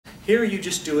Here you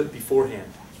just do it beforehand,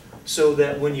 so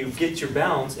that when you get your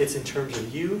bounds, it's in terms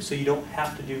of u, so you don't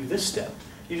have to do this step.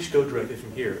 You just go directly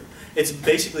from here. It's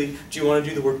basically, do you want to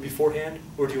do the work beforehand,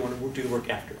 or do you want to do the work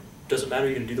after? Doesn't matter,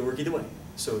 you're going to do the work either way.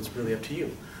 So it's really up to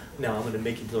you. Now I'm going to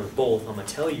make you learn both. I'm going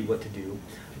to tell you what to do,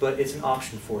 but it's an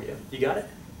option for you. You got it?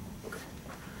 Okay.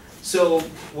 So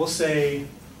we'll say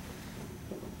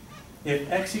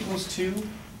if x equals 2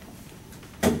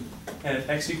 and if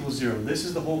x equals 0, this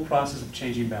is the whole process of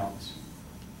changing bounds.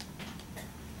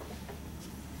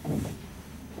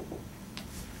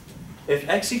 If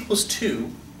x equals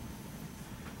 2,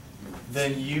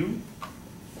 then u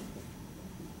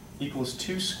equals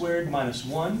 2 squared minus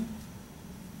 1.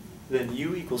 Then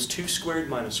u equals 2 squared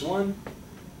minus 1.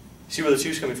 See where the 2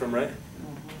 is coming from, right?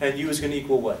 Mm-hmm. And u is going to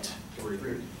equal what? 3.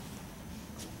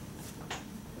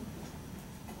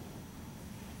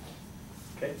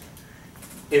 Okay.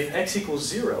 If x equals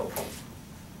 0,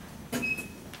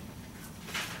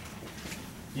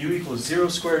 u equals 0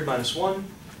 squared minus 1.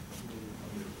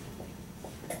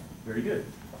 Very good.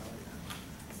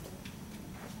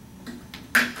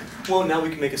 Well, now we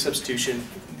can make a substitution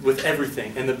with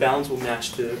everything, and the bounds will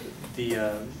match the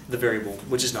variable,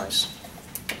 which is nice.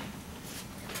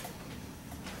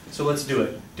 So let's do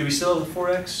it. Do we still have the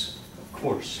 4x? Of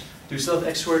course. Do we still have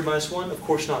x squared minus 1? Of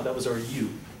course not. That was our u.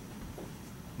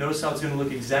 Notice how it's going to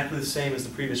look exactly the same as the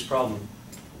previous problem.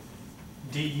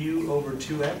 du over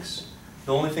 2x.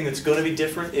 The only thing that's going to be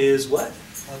different is what?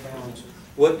 Our balance.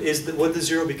 What did the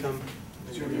 0 become?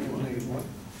 -1.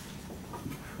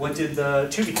 What did the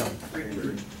 2 become?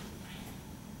 3.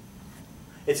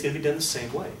 It's going to be done the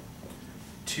same way.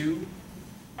 2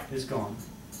 is gone.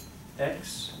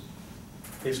 X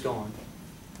is gone.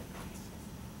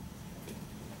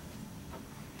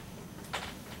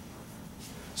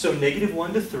 So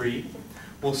 -1 to 3,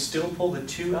 we'll still pull the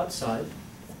 2 outside.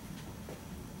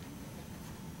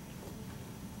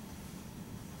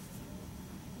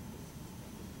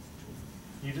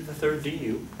 U to the 3rd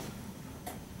du.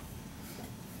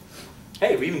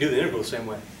 Hey, we even do the integral the same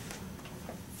way.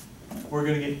 We're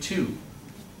going to get 2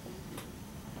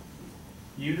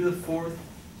 u to the 4th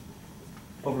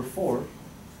over 4.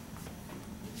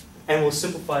 And we'll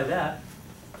simplify that.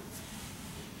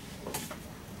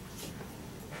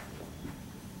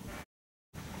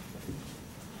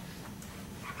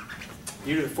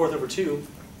 U to the 4th over 2.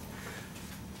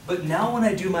 But now when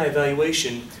I do my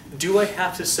evaluation, do I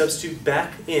have to substitute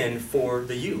back in for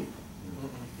the u?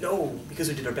 No, because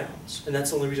we did our bounds. And that's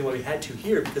the only reason why we had to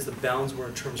here, because the bounds were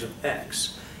in terms of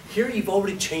x. Here you've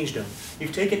already changed them.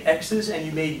 You've taken x's and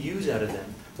you made u's out of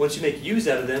them. Once you make u's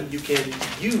out of them, you can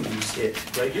use it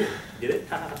right here. Get it?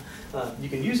 You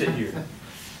can use it here.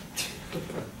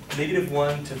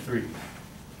 -1 to 3.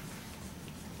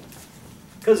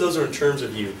 Because those are in terms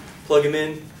of u. Plug them in,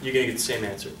 you're going to get the same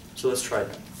answer. So let's try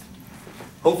that.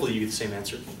 Hopefully you get the same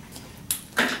answer.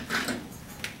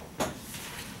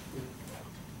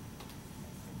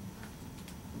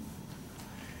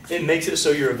 It makes it so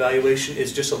your evaluation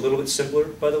is just a little bit simpler,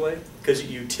 by the way, because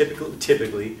you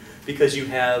typically because you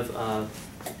have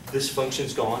this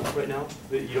function's gone right now.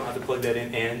 You don't have to plug that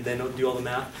in and then do all the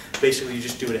math. Basically, you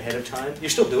just do it ahead of time.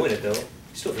 You're still doing it, though.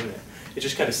 You're still doing it. It's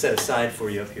just kind of set aside for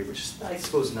you up here, which is, I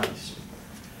suppose, nice.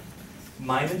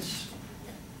 Minus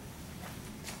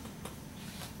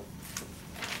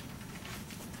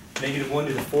 -1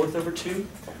 to the 4th over 2.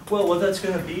 Well, what that's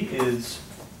going to be is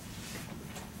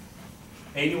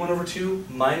 81 over 2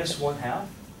 minus 1/2.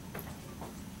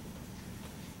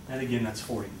 And again, that's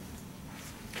 40.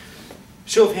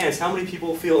 Show of hands, how many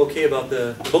people feel okay about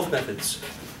both methods?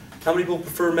 How many people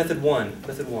prefer method 1?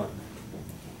 Method 1.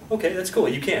 Okay, that's cool.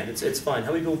 You can. It's fine.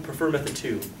 How many people prefer method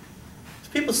 2?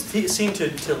 People seem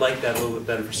to like that a little bit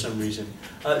better for some reason.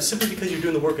 Simply because you're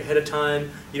doing the work ahead of time,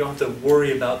 you don't have to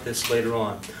worry about this later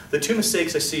on. The 2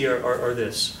 mistakes I see are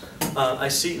this. I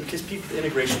see, because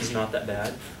integration is not that bad,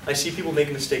 I see people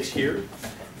making mistakes here.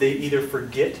 They either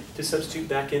forget to substitute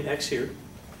back in x here,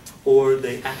 or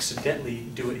they accidentally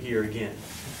do it here again,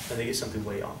 and they get something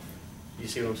way off. You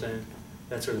see what I'm saying?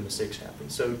 That's where the mistakes happen.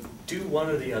 So do one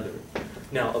or the other.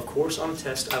 Now, of course, on a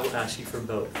test, I will ask you for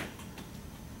both.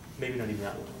 Maybe not even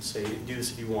that one. I'll say, do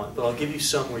this if you want. But I'll give you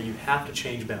some where you have to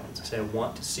change bounds. I say, I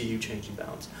want to see you changing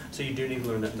bounds. So you do need to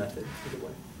learn that method either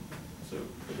way. So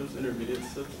for those intermediate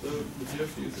steps, though, would you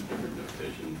have to use a different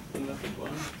notation than method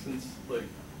 1? Since, like,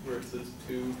 where it says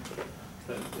 2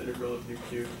 times the integral of u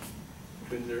cubed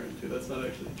between 0 and 2, that's not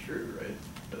actually true, right?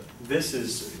 This is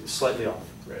slightly off.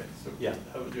 Right. So yeah.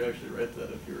 How would you actually write that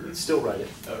if you were... You'd still write it.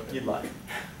 Oh, okay. You'd lie.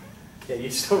 Yeah,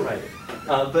 you'd still write it.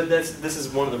 But this is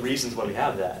one of the reasons why we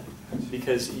have that.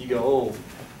 Because you go, oh,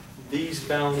 these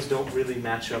bounds don't really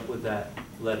match up with that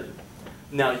letter.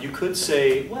 Now, you could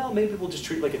say, well, maybe we'll just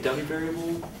treat it like a dummy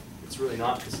variable. It's really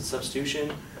not because it's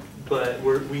substitution, but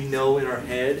we know in our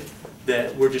head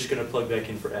that we're just going to plug back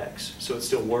in for x, so it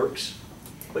still works.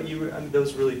 But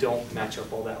those really don't match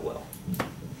up all that well,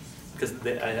 because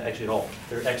actually at all.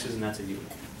 They're x's and that's a u.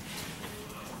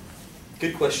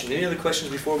 Good question. Any other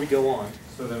questions before we go on?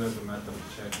 So then as a method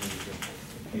of checking,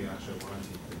 if you actually wanted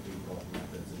to do both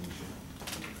methods, and you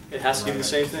should... It has to be the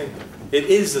same thing. It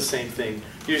is the same thing.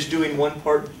 You're just doing one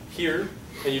part here,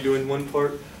 and you're doing one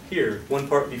part here. One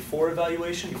part before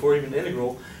evaluation, before even the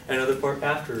integral, and another part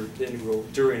after the integral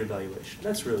during evaluation.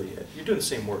 That's really it. You're doing the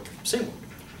same work. Same work.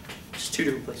 Just two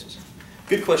different places.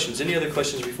 Good questions. Any other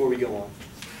questions before we go on?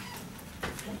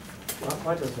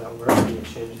 Why does that work when you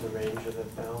change the range of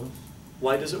the bounds?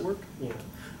 Why does it work? Yeah.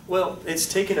 Well, it's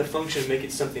taking a function and make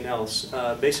it something else,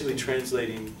 basically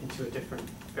translating. Into a different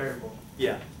variable.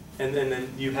 Yeah. And then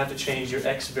you have to change your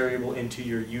x variable into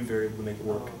your u variable to make it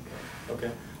work. Oh, okay.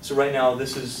 Okay. So right now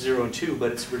this is 0 and 2,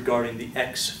 but it's regarding the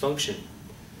x function.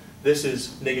 This is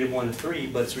 -1 and 3,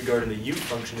 but it's regarding the u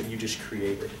function that you just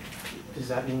created. Does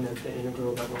that mean that the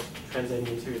integral that we're translating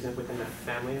into is within that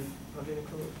family of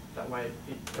integrals? Is that why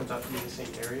it comes out to be the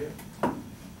same area?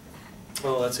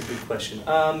 Oh, that's a good question.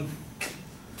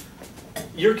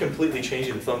 You're completely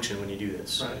changing the function when you do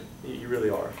this. Right. You really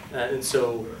are. And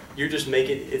so you're just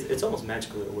making, it's almost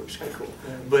magical that it works, kind of cool.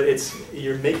 Yeah. But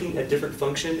you're making a different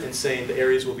function and saying the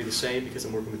areas will be the same because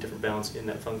I'm working with different bounds in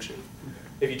that function.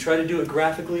 If you try to do it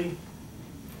graphically,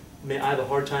 man, I have a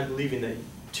hard time believing that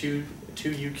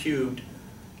 2u cubed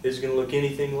is going to look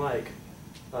anything like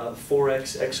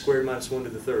 4x x squared minus 1 to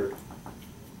the third.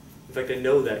 In fact, I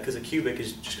know that because a cubic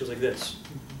just goes like this,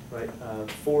 right?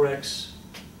 4x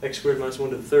x squared minus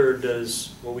 1 to the third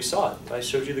does, well, we saw it. I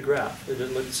showed you the graph. It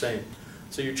doesn't look the same.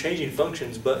 So you're changing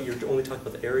functions, but you're only talking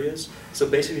about the areas. So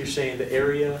basically you're saying the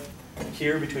area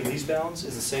here between these bounds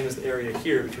is the same as the area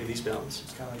here between these bounds.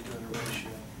 It's kind of like doing a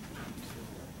ratio.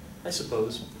 I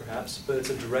suppose, perhaps, but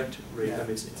it's a direct rate. Yeah. I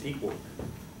mean, it's equal.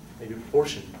 Maybe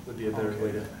proportion would be a better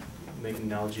way to make an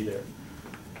analogy there.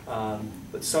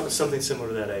 But something similar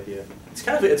to that idea.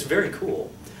 It's very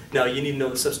cool. Now, you need to know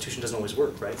that substitution doesn't always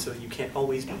work, right? So you can't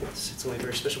always do this. It's only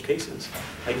very special cases.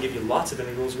 I can give you lots of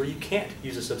integrals where you can't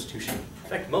use a substitution. In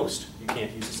fact, most you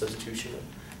can't use a substitution.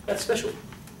 That's special.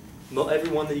 Every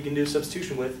one that you can do a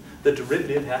substitution with, the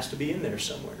derivative has to be in there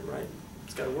somewhere, right?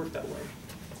 It's got to work that way.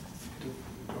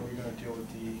 Are we going to deal with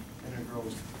the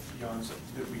integrals beyond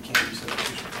that we can't use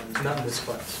substitution for? Not in this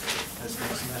class. That's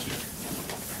next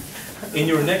semester. In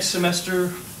your next semester,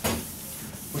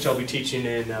 which I'll be teaching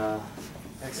in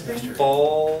Next semester.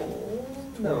 fall,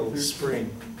 no, spring.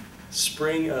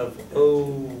 Spring of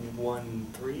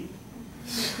 013?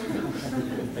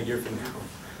 A year from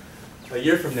now. A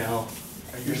year from now.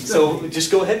 So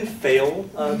just go ahead and fail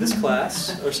this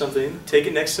class or something, take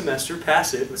it next semester,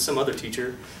 pass it with some other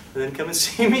teacher, and then come and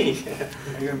see me.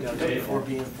 Are you going to take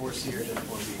 4B and 4C or just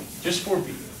 4B? Just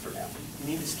 4B for now. You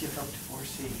need to skip up to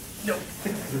 4C. No.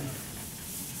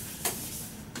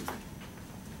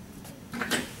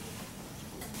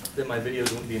 Then my videos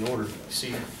wouldn't be in order.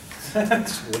 See,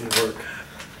 this wouldn't work.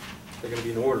 They're going to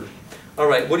be in order. All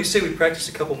right, what do you say we practice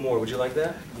a couple more? Would you like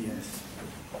that? Yes.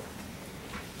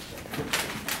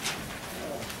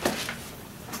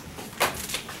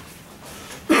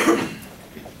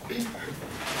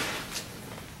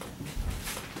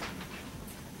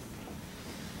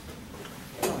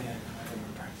 Oh yeah, I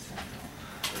didn't practice that.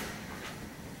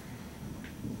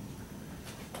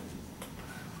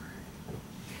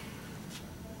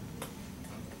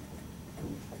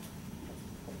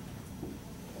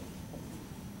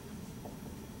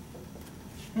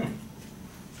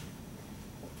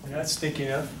 That's stinky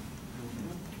enough.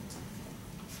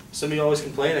 Some of you always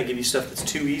complain I give you stuff that's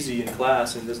too easy in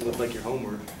class and doesn't look like your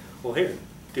homework. Well, here,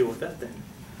 deal with that then.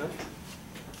 Huh?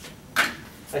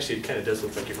 Actually, it kind of does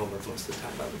look like your homework most of the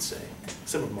time, I would say.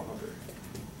 Some of them are harder.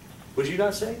 Would you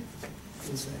not say?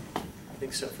 Didn't say. I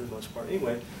think so for the most part.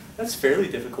 Anyway, that's fairly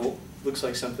difficult. Looks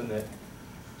like something that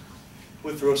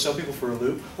would throw some people for a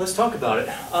loop. Let's talk about it.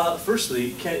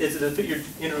 Firstly, is it fit your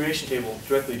integration table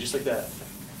directly, just like that?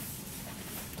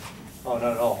 Oh,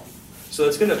 not at all. So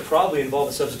it's going to probably involve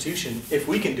a substitution. If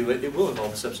we can do it, it will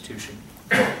involve a substitution.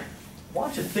 Why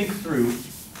don't you think through,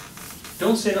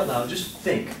 don't say it out loud, just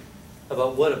think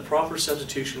about what a proper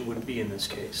substitution would be in this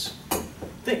case.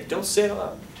 Think, don't say it out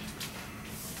loud.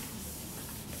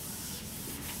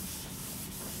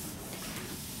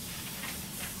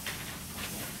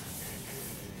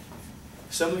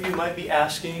 Some of you might be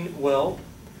asking, well,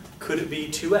 could it be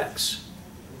 2x?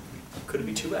 Could it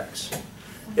be 2x?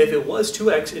 If it was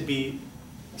 2x, it'd be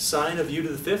sine of u to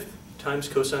the fifth times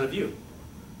cosine of u.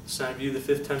 Sine of u to the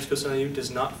fifth times cosine of u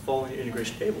does not fall in your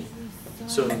integration table.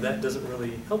 So that doesn't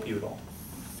really help you at all.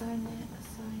 Sine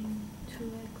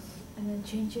 2x and then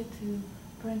change it to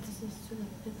parentheses to the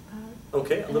fifth power.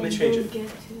 Okay, And let me then change you'll it. get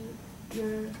to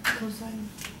your cosine.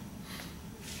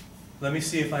 Let me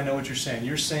see if I know what you're saying.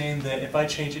 You're saying that if I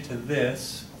change it to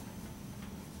this,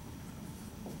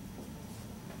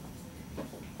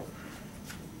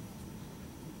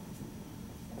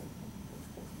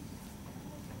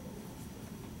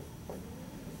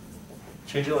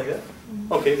 change it like that?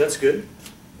 Mhm. Okay, that's good.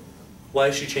 Why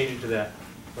is she changing to that?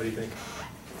 What do you think?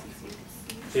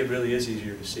 It really is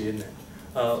easier to see, isn't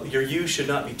it? Your u should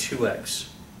not be 2x.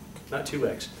 Not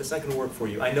 2x. That's not going to work for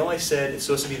you. I know I said it's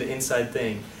supposed to be the inside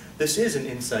thing. This is an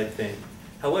inside thing.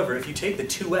 However, if you take the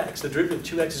 2x, the derivative of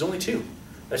 2x is only 2.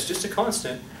 That's just a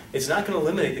constant. It's not going to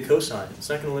eliminate the cosine. It's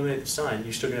not going to eliminate the sine.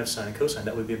 You're still going to have sine and cosine.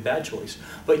 That would be a bad choice.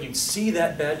 But you'd see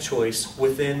that bad choice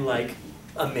within like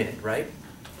a minute, right?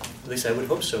 At least I would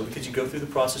hope so, because you go through the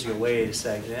process, you go, wait a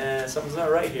second, something's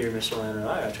not right here, Mr. Leonard.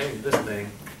 I gotta change this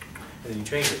thing. And then you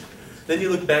change it. Then you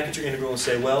look back at your integral and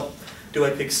say, well, do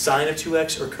I pick sine of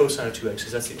 2x or cosine of 2x?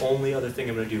 Because that's the only other thing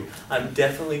I'm going to do. I'm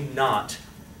definitely not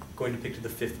going to pick to the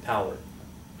fifth power.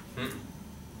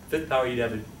 Fifth power, you'd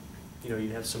have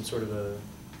you'd have some sort of a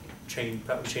chain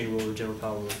rule or general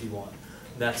power rule if you want.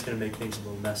 That's going to make things a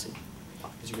little messy,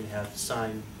 because you're going to have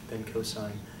sine, then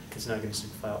cosine. It's not going to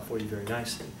simplify out for you very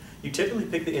nicely. You typically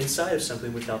pick the inside of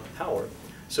something without the power.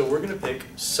 So we're going to pick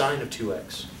sine of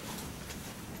 2x.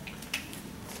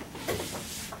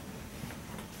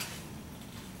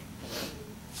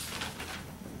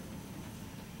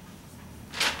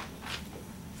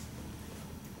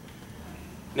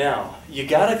 Now, you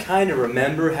got to kind of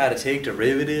remember how to take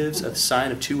derivatives of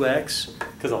sine of 2x,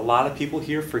 because a lot of people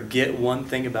here forget one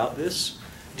thing about this.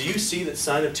 Do you see that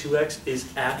sine of 2x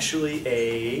is actually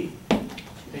a...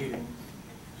 Negative.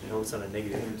 No, it's not a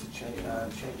negative. It's a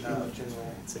general.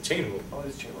 It's a chain rule. Oh,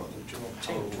 it's general. The general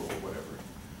Chain power rule. rule or whatever.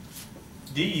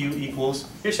 du equals...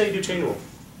 Here's how you do chain rule.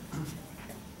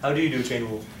 How do you do chain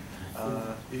rule?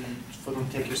 You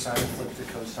take your sine, flip the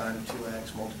cosine of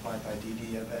 2x, multiply by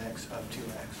dd of x of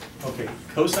 2x. Okay,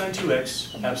 cosine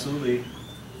 2x, absolutely.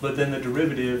 But then the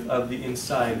derivative of the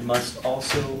inside must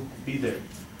also be there.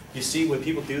 You see, when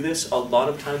people do this, a lot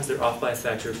of times they're off by a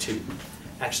factor of 2.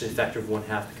 Actually, a factor of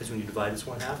 1/2, because when you divide, it's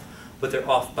 1/2. But they're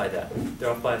off by that. They're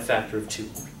off by a factor of 2,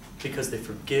 because they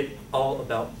forget all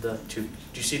about the 2. Do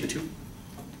you see the 2?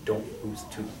 Don't lose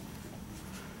the 2.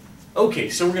 Okay,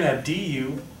 so we're going to have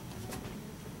du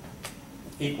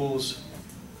equals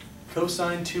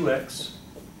cosine 2x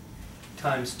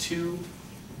times 2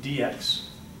 dx.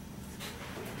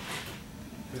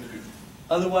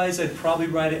 Otherwise, I'd probably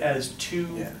write it as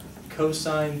 2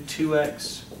 cosine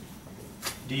 2x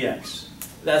dx.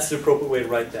 That's the appropriate way to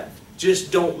write that.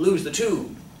 Just don't lose the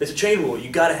 2. It's a chain rule.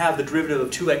 You've got to have the derivative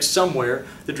of 2x somewhere.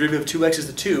 The derivative of 2x is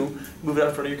the 2. Move it out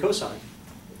in front of your cosine.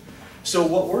 So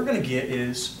what we're going to get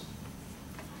is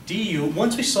du,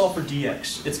 once we solve for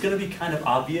dx, it's going to be kind of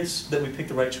obvious that we picked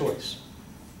the right choice.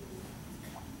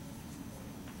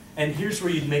 And here's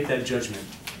where you'd make that judgment.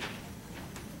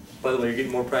 By the way, you're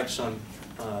getting more practice on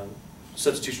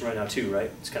substitution right now too,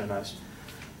 right? It's kind of nice.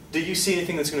 Do you see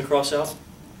anything that's going to cross out?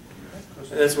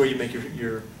 That's where you make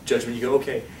your judgment. You go,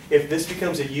 okay, if this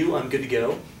becomes a u, I'm good to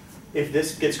go. If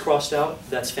this gets crossed out,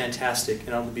 that's fantastic,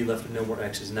 and I'll be left with no more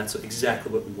x's, and that's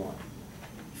exactly what we want.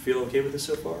 You feel okay with this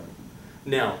so far?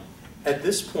 Now, at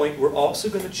this point, we're also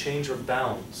going to change our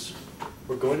bounds.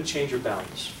 We're going to change our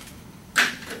bounds.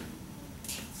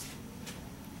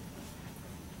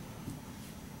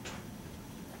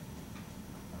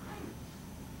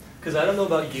 Because I don't know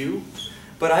about you,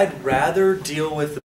 but I'd rather deal with